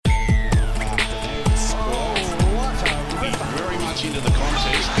minutes into the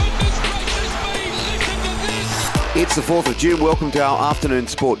contest. Goodness gracious me, listen to this! It's the 4th of June. Welcome to our afternoon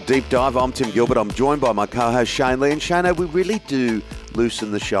sport deep dive. I'm Tim Gilbert. I'm joined by my co-host Shane Lee. And Shane, we really do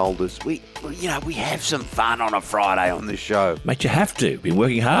loosen the shoulders. We have some fun on a Friday on this show. Mate, you have to. Been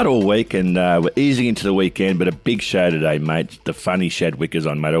working hard all week and we're easing into the weekend, but a big show today, mate. The funny Shad Wicker's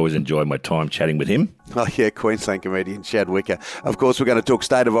on, mate. I always enjoy my time chatting with him. Oh, yeah, Queensland comedian Shad Wicker. Of course, we're going to talk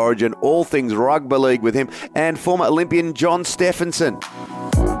State of Origin, all things rugby league with him, and former Olympian John Stephenson.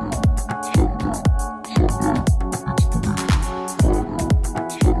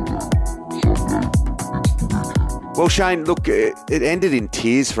 Well, Shane, look, it ended in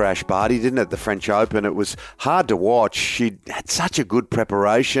tears for Ash Barty, didn't it, the French Open? It was hard to watch. She had such a good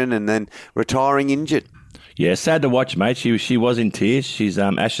preparation and then retiring injured. Yeah, sad to watch, mate. She was in tears.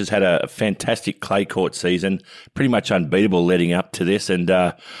 Ash has had a fantastic clay court season, pretty much unbeatable leading up to this. And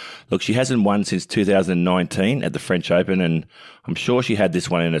look, she hasn't won since 2019 at the French Open, and I'm sure she had this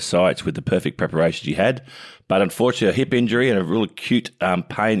one in her sights with the perfect preparation she had. But unfortunately, a hip injury and a real acute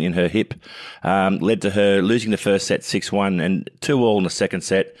pain in her hip led to her losing the first set 6-1 and 2-2 in the second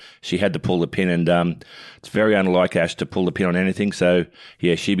set. She had to pull the pin, and it's very unlike Ash to pull the pin on anything. So,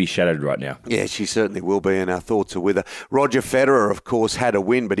 yeah, she'd be shattered right now. Yeah, she certainly will be, and our thoughts are with her. Roger Federer, of course, had a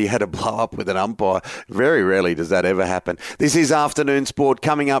win, but he had to blow up with an umpire. Very rarely does that ever happen. This is Afternoon Sport.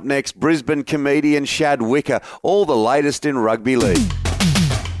 Coming up next, Brisbane comedian Shad Wicker. All the latest in rugby league.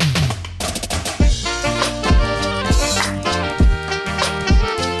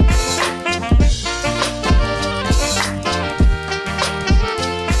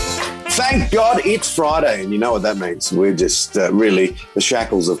 Thank God it's Friday, and you know what that means. We're just really, the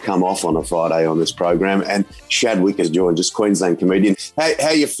shackles have come off on a Friday on this program, and Shad Wicker's joined us, Queensland comedian. How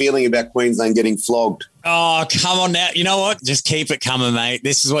are you feeling about Queensland getting flogged? Oh, come on now. You know what? Just keep it coming, mate.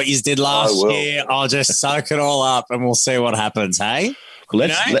 This is what you did last year. I'll just soak it all up and we'll see what happens, hey?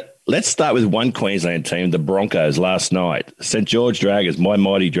 Let's start with one Queensland team, the Broncos, last night. St. George Dragons, my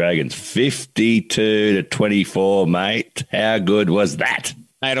mighty Dragons, 52-24, mate. How good was that?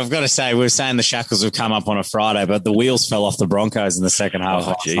 Mate, I've got to say, we were saying the shackles have come up on a Friday, but the wheels fell off the Broncos in the second half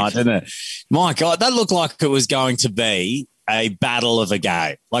last night, didn't it? My God, that looked like it was going to be a battle of a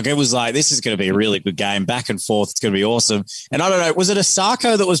game. Like, it was like, this is going to be a really good game, back and forth. It's going to be awesome. And I don't know, was it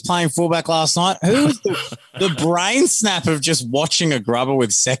Asako that was playing fullback last night? Who was the brain snap of just watching a grubber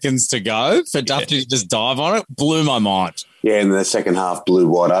with seconds to go for Duffy to just dive on it? Blew my mind. Yeah, and the second half blew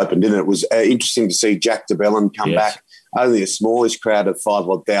wide open, didn't it? It was interesting to see Jack de Belin come back. Only a smallish crowd of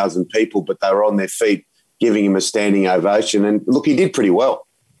 5,000 people, but they were on their feet giving him a standing ovation. And look, he did pretty well.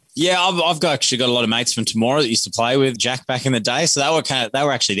 Yeah, I've actually got a lot of mates from Temora that used to play with Jack back in the day, so they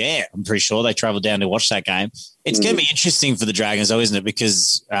were actually there. I'm pretty sure they travelled down to watch that game. It's going to be interesting for the Dragons, though, isn't it?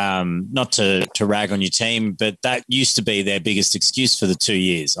 Because not to rag on your team, but that used to be their biggest excuse for the 2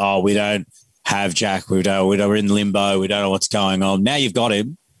 years. Oh, we don't have Jack. We're in limbo. We don't know what's going on. Now you've got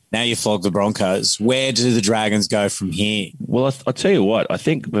him. Now you flog the Broncos. Where do the Dragons go from here? Well, I'll tell you what. I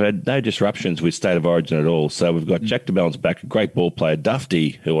think we've had no disruptions with State of Origin at all. So we've got Jack de Belin's back, a great ball player.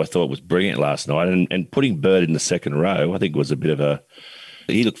 Dufty, who I thought was brilliant last night, and putting Bird in the second row, I think was a bit of a...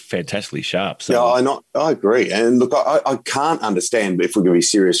 He looked fantastically sharp. So. Yeah, I agree. And look, I can't understand, if we're going to be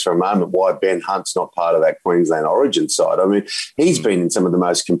serious for a moment, why Ben Hunt's not part of that Queensland Origin side. I mean, he's been in some of the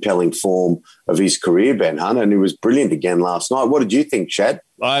most compelling form of his career, Ben Hunt, and he was brilliant again last night. What did you think, Shad?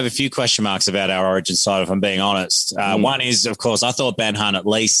 I have a few question marks about our Origin side, if I'm being honest. One is, of course, I thought Ben Hunt at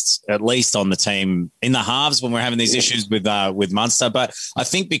least on the team in the halves when we're having these issues with Munster. But I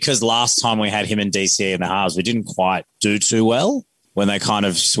think because last time we had him and DCE in the halves, we didn't quite do too well when they kind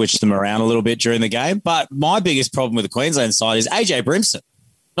of switched them around a little bit during the game. But my biggest problem with the Queensland side is AJ Brimson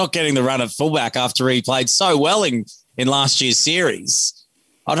not getting the run at fullback after he played so well in last year's series.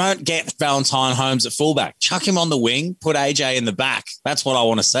 I don't get Valentine Holmes at fullback. Chuck him on the wing, put AJ in the back. That's what I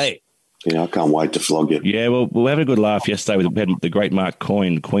want to see. Yeah, I can't wait to flog you. Yeah, well, we had a good laugh yesterday. We had the great Mark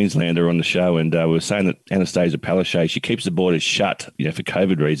Coyne, Queenslander, on the show, and we were saying that Anastasia Palaszczuk, she keeps the borders shut, for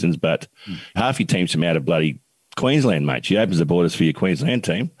COVID reasons, but half your team's from out of bloody Queensland, mate. She opens the borders for your Queensland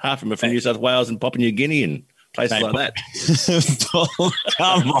team. Half of them are from New South Wales and Papua New Guinea and places like that.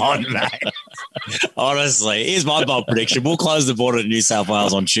 Come on, mate. Honestly, here's my bold prediction. We'll close the border to New South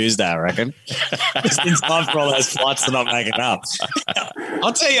Wales on Tuesday, I reckon. Just in time for all those flights to not make it up.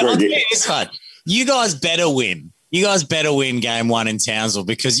 I'll tell you this one. You guys better win. You guys better win game one in Townsville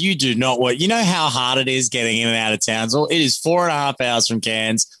because you do not want... You know how hard it is getting in and out of Townsville? It is 4.5 hours from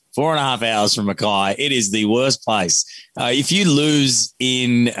Cairns, 4.5 hours from Mackay. It is the worst place. If you lose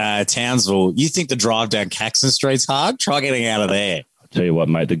in Townsville, you think the drive down Caxton Street's hard? Try getting out of there. Tell you what,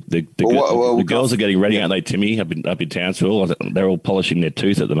 mate, the girls are getting ready, aren't they, Timmy? Up in Townsville, they're all polishing their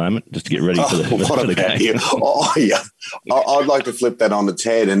tooth at the moment just to get ready for the game. Oh, yeah. I'd like to flip that on its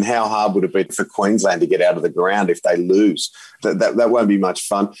head. And how hard would it be for Queensland to get out of the ground if they lose? That won't be much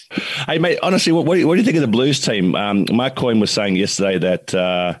fun. Hey, mate, honestly, what do you think of the Blues team? Mark Coyne was saying yesterday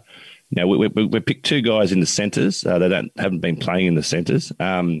that we picked two guys in the centres. They haven't been playing in the centres.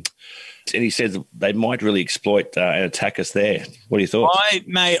 And he says they might really exploit and attack us there. What are your thoughts? I've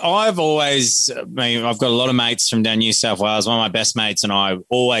got a lot of mates from down New South Wales. One of my best mates and I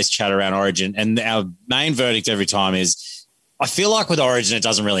always chat around Origin. And our main verdict every time is, I feel like with Origin, it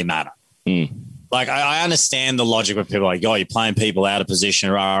doesn't really matter. Like, I understand the logic with people like, you're playing people out of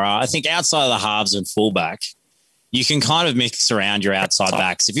position. I think outside of the halves and fullback, you can kind of mix around your outside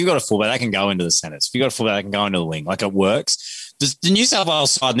backs. If you've got a fullback, they can go into the centres. If you've got a fullback, they can go into the wing. Like, it works. The New South Wales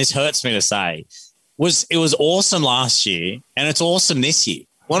side, and this hurts me to say, was awesome last year, and it's awesome this year.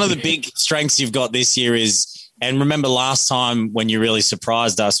 One of the big strengths you've got this year is, and remember last time when you really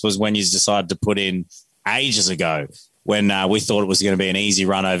surprised us was when you decided to put in ages ago when we thought it was going to be an easy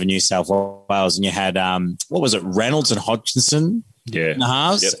run over New South Wales, and you had, Reynolds and Hodgkinson in the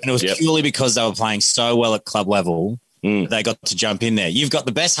halves, and it was purely because they were playing so well at club level, they got to jump in there. You've got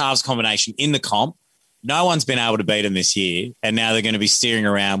the best halves combination in the comp. No one's been able to beat them this year, and now they're going to be steering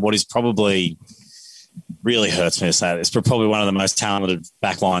around what is probably, really hurts me to say this, but probably one of the most talented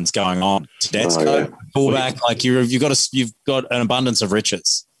backlines going on. Tedesco, fullback, like you've got an abundance of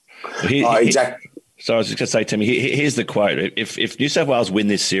riches. Exactly. So I was just going to say, Timmy, here's the quote: If New South Wales win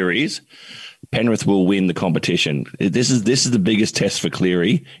this series, Penrith will win the competition. This is the biggest test for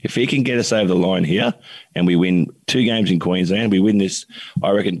Cleary. If he can get us over the line here and we win 2 games in Queensland, we win this,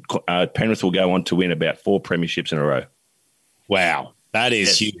 I reckon Penrith will go on to win about 4 premierships in a row. Wow. That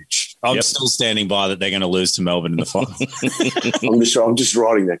is huge. I'm still standing by that they're going to lose to Melbourne in the final. I'm just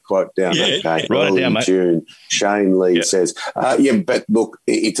writing that quote down. Okay. Write it down, mate. June. Shane Lee says, but look,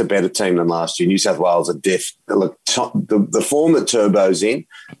 it's a better team than last year. New South Wales are look, the form that Turbo's in,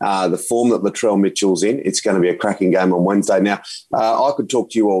 the form that Latrell Mitchell's in, it's going to be a cracking game on Wednesday. Now, I could talk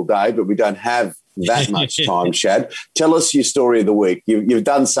to you all day, but we don't have that much time, Shad. Tell us your story of the week. You've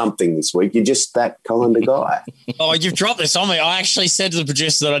done something this week. You're just that kind of guy. Oh, you've dropped this on me. I actually said to the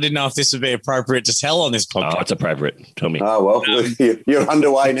producer that I didn't know if this would be appropriate to tell on this podcast. Oh, it's appropriate. Tell me. Oh, well, you're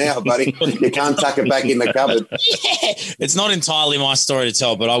underway now, buddy. You can't tuck it back in the cupboard. It's not entirely my story to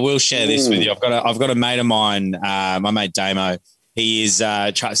tell, but I will share this with you. I've got a mate of mine, my mate Damo. He is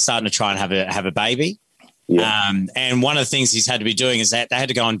starting to try and have a baby. Yeah. And one of the things he's had to be doing is that they had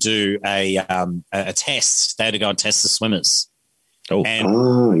to go and do a test. They had to go and test the swimmers. And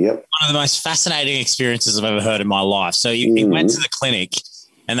one of the most fascinating experiences I've ever heard in my life. So he went to the clinic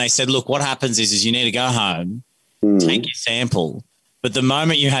and they said, look, what happens is you need to go home, take your sample. But the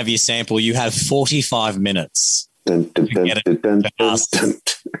moment you have your sample, you have 45 minutes to get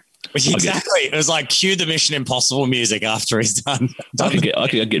it. Exactly. It was like cue the Mission Impossible music after he's done. I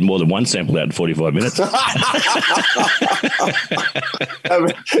could get more than one sample out in 45 minutes. You've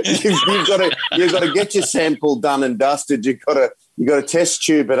got to get your sample done and dusted. You've got to test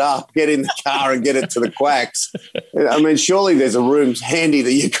tube it up, get in the car and get it to the quacks. I mean, surely there's a room handy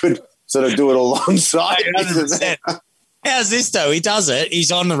that you could sort of do it alongside. How's this, though? He does it.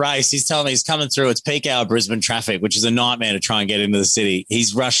 He's on the race. He's telling me he's coming through. It's peak hour Brisbane traffic, which is a nightmare to try and get into the city.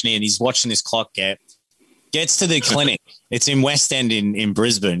 He's rushing in. He's watching this clock gets to the clinic. It's in West End in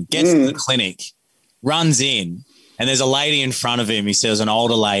Brisbane. Gets to the clinic, runs in, and there's a lady in front of him. He says an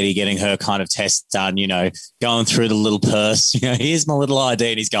older lady getting her kind of test done, going through the little purse. Here's my little ID.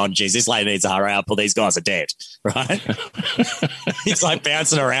 And he's going, geez, this lady needs to hurry up or these guys are dead, right? He's like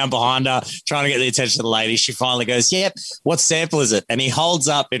bouncing around behind her, trying to get the attention of the lady. She finally goes, yep, what sample is it? And he holds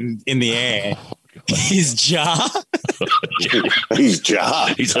up in the air his jar. His jar.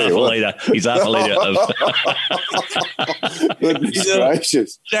 He's half a litre. He's half a litre of. Goodness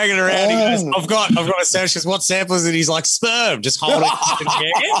gracious. Dragging around. He goes, I've got a sample. She goes, what sample is it? He's like, sperm. Just holding it in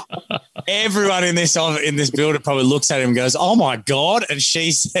the air. Everyone in this building probably looks at him and goes, oh my God. And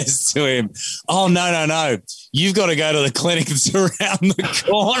she says to him, oh, no. You've got to go to the clinic that's around the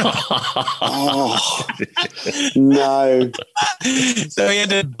corner. Oh, no. So he had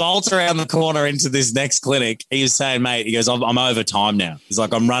to bolt around the corner into this next clinic. He was saying, mate, he goes, I'm over time now. He's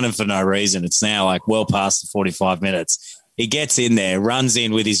like, I'm running for no reason. It's now like well past the 45 minutes. He gets in there, runs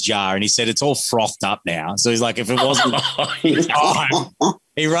in with his jar, and he said it's all frothed up now. So he's like, if it wasn't time,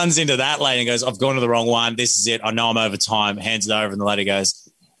 he runs into that lady and goes, I've gone to the wrong one. This is it. I know I'm over time. Hands it over, and the lady goes,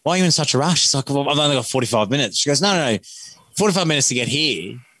 why are you in such a rush? She's like, well, I've only got 45 minutes. She goes, no, 45 minutes to get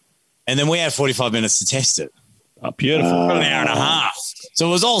here. And then we have 45 minutes to test it. Oh, beautiful. For an hour and a half. So it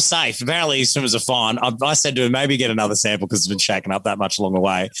was all safe. Apparently, his swimmers are fine. I said to him, maybe get another sample because it's been shaking up that much along the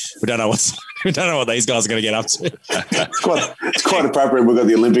way. We don't know what these guys are going to get up to. It's quite appropriate. We've got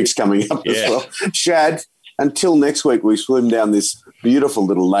the Olympics coming up as well. Shad, until next week, we swim down this beautiful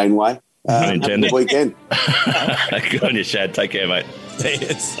little laneway. Have a good weekend. Good on you, Shad. Take care, mate.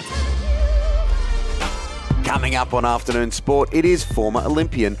 Yes. Coming up on Afternoon Sport, it is former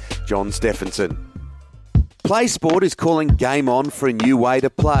Olympian John Stephenson. Play Sport is calling Game On for a new way to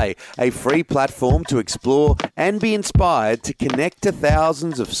play, a free platform to explore and be inspired to connect to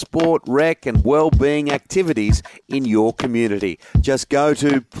thousands of sport, rec and well-being activities in your community. Just go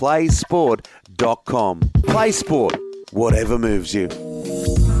to playsport.com. Play Sport, whatever moves you.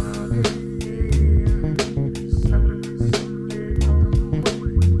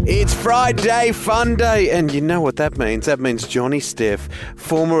 It's Friday Fun Day, and you know what that means. That means Johnny Steph,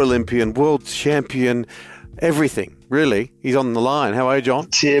 former Olympian, world champion, everything, really. He's on the line. How are you, John?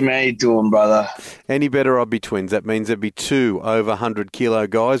 Tim, how you doing, brother? Any better, I'd be twins. That means there'd be two over 100-kilo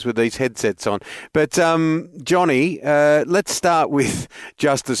guys with these headsets on. But, Johnny, let's start with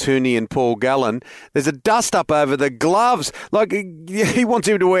Justis Huni and Paul Gallen. There's a dust-up over the gloves. Like, he wants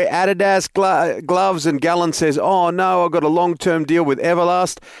him to wear Adidas gloves, and Gallen says, oh, no, I've got a long-term deal with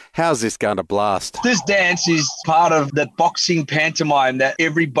Everlast. How's this going to blast? This dance is part of the boxing pantomime that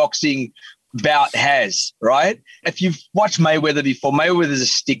every boxing bout has, right? If you've watched Mayweather before, Mayweather's a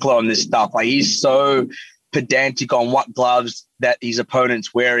stickler on this stuff. Like, he's so pedantic on what gloves that his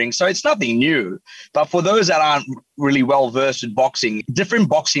opponent's wearing. So it's nothing new. But for those that aren't really well-versed in boxing, different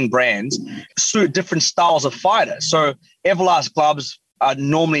boxing brands suit different styles of fighters. So Everlast gloves are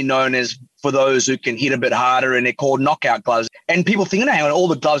normally known as for those who can hit a bit harder, and they're called knockout gloves. And people think, hang on, all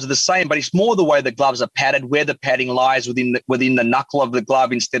the gloves are the same, but it's more the way the gloves are padded, where the padding lies within the knuckle of the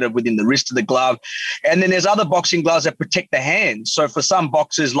glove instead of within the wrist of the glove. And then there's other boxing gloves that protect the hands. So for some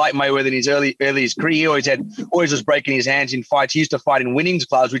boxers, like Mayweather in his earliest career, he always was breaking his hands in fights. He used to fight in winnings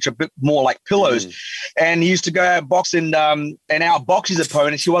gloves, which are a bit more like pillows. And he used to go out box and outbox his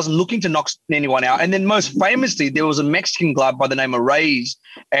opponents. He wasn't looking to knock anyone out. And then most famously, there was a Mexican glove by the name of Reyes,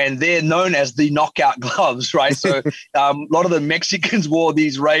 and they're known as the knockout gloves, right? So a lot of the Mexicans wore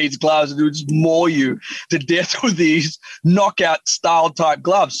these Reyes gloves and would just maul you to death with these knockout style type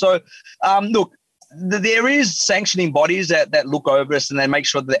gloves. So look, there is sanctioning bodies that look over us and they make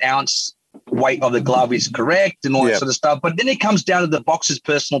sure the ounce weight of the glove is correct and all that sort of stuff. But then it comes down to the boxer's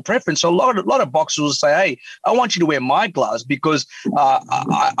personal preference. So a lot of boxers will say, hey, I want you to wear my gloves because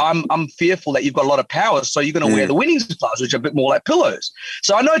I'm fearful that you've got a lot of power. So you're going to wear the winnings gloves, which are a bit more like pillows.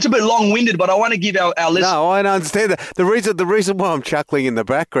 So I know it's a bit long-winded, but I want to give our listeners... No, I understand that. The reason why I'm chuckling in the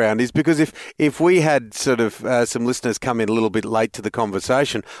background is because if we had sort of some listeners come in a little bit late to the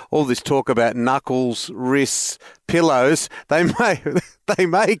conversation, all this talk about knuckles, wrists, pillows, they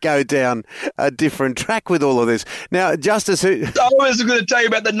may go down a different track with all of this. Now, Justis, I was going to tell you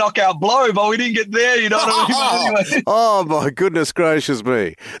about the knockout blow, but we didn't get there, you know what I mean? Anyway. Oh, my goodness gracious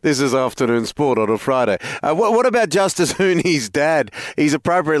me. This is Afternoon Sport on a Friday. What about Justis Huni's dad? He's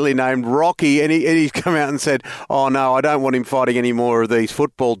appropriately named Rocky, and he's come out and said, oh, no, I don't want him fighting any more of these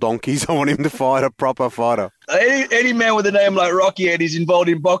football donkeys. I want him to fight a proper fighter. Any man with a name like Rocky and he's involved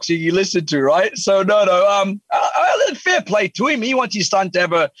in boxing, you listen to, right? So fair play to him. He wants his son to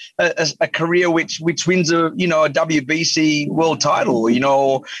have a career which wins a WBC world title,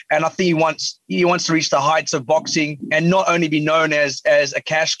 and I think he wants to reach the heights of boxing and not only be known as a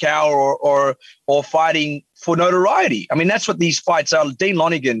cash cow or fighting for notoriety. I mean, that's what these fights are. Dean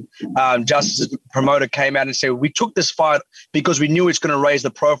Lonigan, Justis' promoter, came out and said, we took this fight because we knew it's going to raise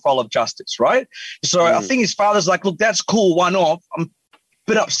the profile of Justis, right? So I think his father's like, look, that's cool, one off. I'm a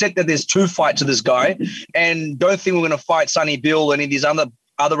bit upset that there's two fights of this guy and don't think we're going to fight Sonny Bill and these other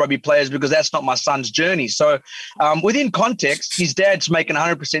rugby players because that's not my son's journey. So within context, his dad's making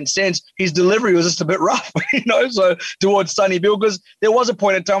 100% sense. His delivery was just a bit rough, so towards Sonny Bill, because there was a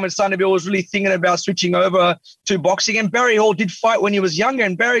point in time when Sonny Bill was really thinking about switching over to boxing, and Barry Hall did fight when he was younger,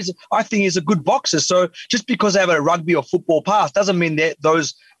 and I think he's a good boxer. So just because they have a rugby or football past doesn't mean that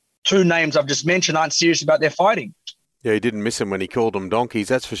those two names I've just mentioned aren't serious about their fighting. Yeah, he didn't miss him when he called them donkeys,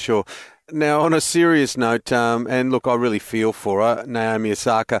 that's for sure. Now, on a serious note, and look, I really feel for her. Naomi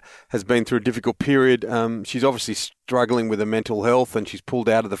Osaka has been through a difficult period. She's obviously struggling with her mental health and she's pulled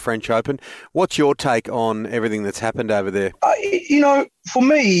out of the French Open. What's your take on everything that's happened over there? For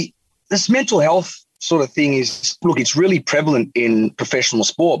me, this mental health sort of thing is, look, it's really prevalent in professional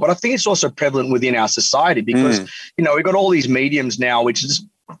sport, but I think it's also prevalent within our society because, we've got all these mediums now which just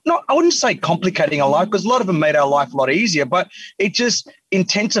I wouldn't say complicating our life, because a lot of them made our life a lot easier, but it just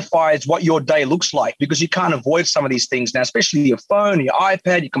intensifies what your day looks like, because you can't avoid some of these things now, especially your phone, your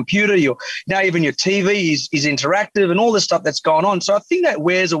iPad, your computer, now even your TV is interactive and all this stuff that's going on. So I think that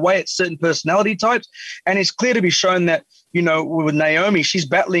wears away at certain personality types. And it's clear to be shown that, with Naomi, she's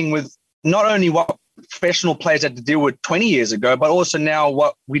battling with not only what professional players had to deal with 20 years ago, but also now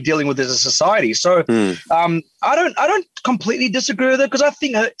what we're dealing with as a society. So I don't completely disagree with her, because I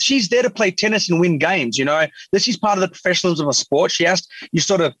think she's there to play tennis and win games. This is part of the professionalism of sport.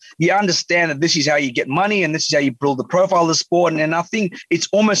 You understand that this is how you get money and this is how you build the profile of the sport. And I think it's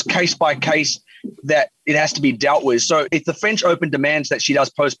almost case by case that it has to be dealt with. So if the French Open demands that she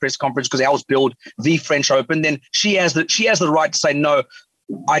does post press conference because it helps build the French Open, then she has the right to say, no,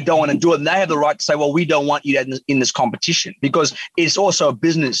 I don't want to do it. And they have the right to say, well, we don't want you in this competition, because it's also a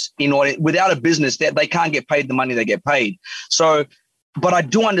business. Without a business, they can't get paid the money they get paid. So, but I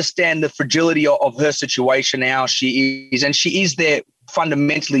do understand the fragility of her situation now. She is there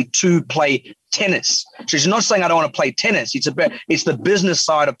fundamentally to play tennis. She's not saying I don't want to play tennis. It's the business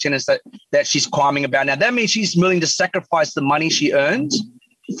side of tennis that she's climbing about. Now, that means she's willing to sacrifice the money she earns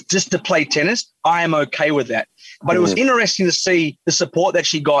just to play tennis. I am okay with that. But it was interesting to see the support that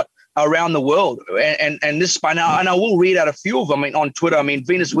she got around the world. And this by now, and I will read out a few of them on Twitter.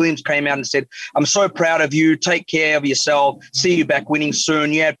 Venus Williams came out and said, "I'm so proud of you. Take care of yourself. See you back winning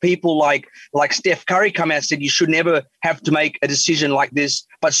soon." You had people like Steph Curry come out and said, "You should never have to make a decision like this,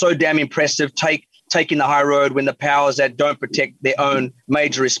 but so damn impressive. Taking the high road when the powers that don't protect their own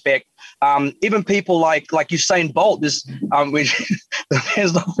major respect." Even people like Usain Bolt, the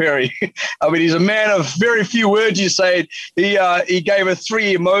man's not very, he's a man of very few words, you say. He gave a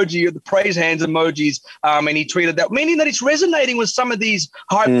 3 emoji, the praise hands emojis, and he tweeted that, meaning that it's resonating with some of these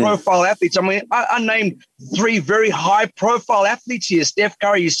high-profile athletes. I named 3 very high-profile athletes here, Steph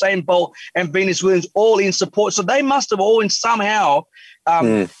Curry, Usain Bolt, and Venus Williams, all in support. So they must have all somehow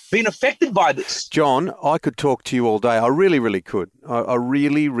been affected by this. John, I could talk to you all day. I really, really could. I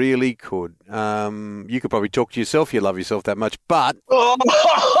really, really could. You could probably talk to yourself. You love yourself that much, but...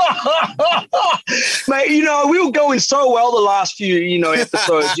 Mate, we were going so well the last few,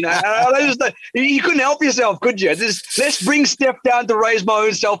 episodes, you couldn't help yourself, could you? Let's bring Steph down to raise my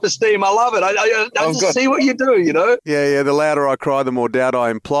own self-esteem. I love it. I just see what you do, Yeah, the louder I cry, the more doubt I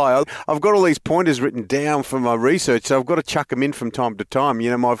imply. I've got all these pointers written down for my research, so I've got to chuck them in from time to time.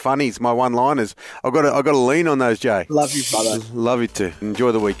 My funnies, my one-liners. I've got to lean on those, Jay. Love you, brother. Love you too.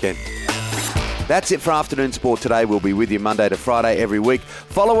 Enjoy the weekend. That's it for Afternoon Sport today. We'll be with you Monday to Friday every week.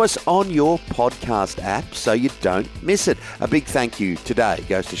 Follow us on your podcast app so you don't miss it. A big thank you today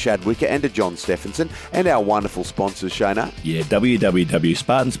goes to Shad Wicker and to John Stephenson and our wonderful sponsors, Shona. Yeah,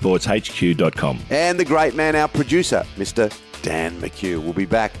 www.spartansportshq.com. And the great man, our producer, Mr. Dan McHugh. We'll be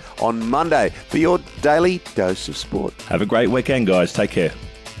back on Monday for your daily dose of sport. Have a great weekend, guys. Take care.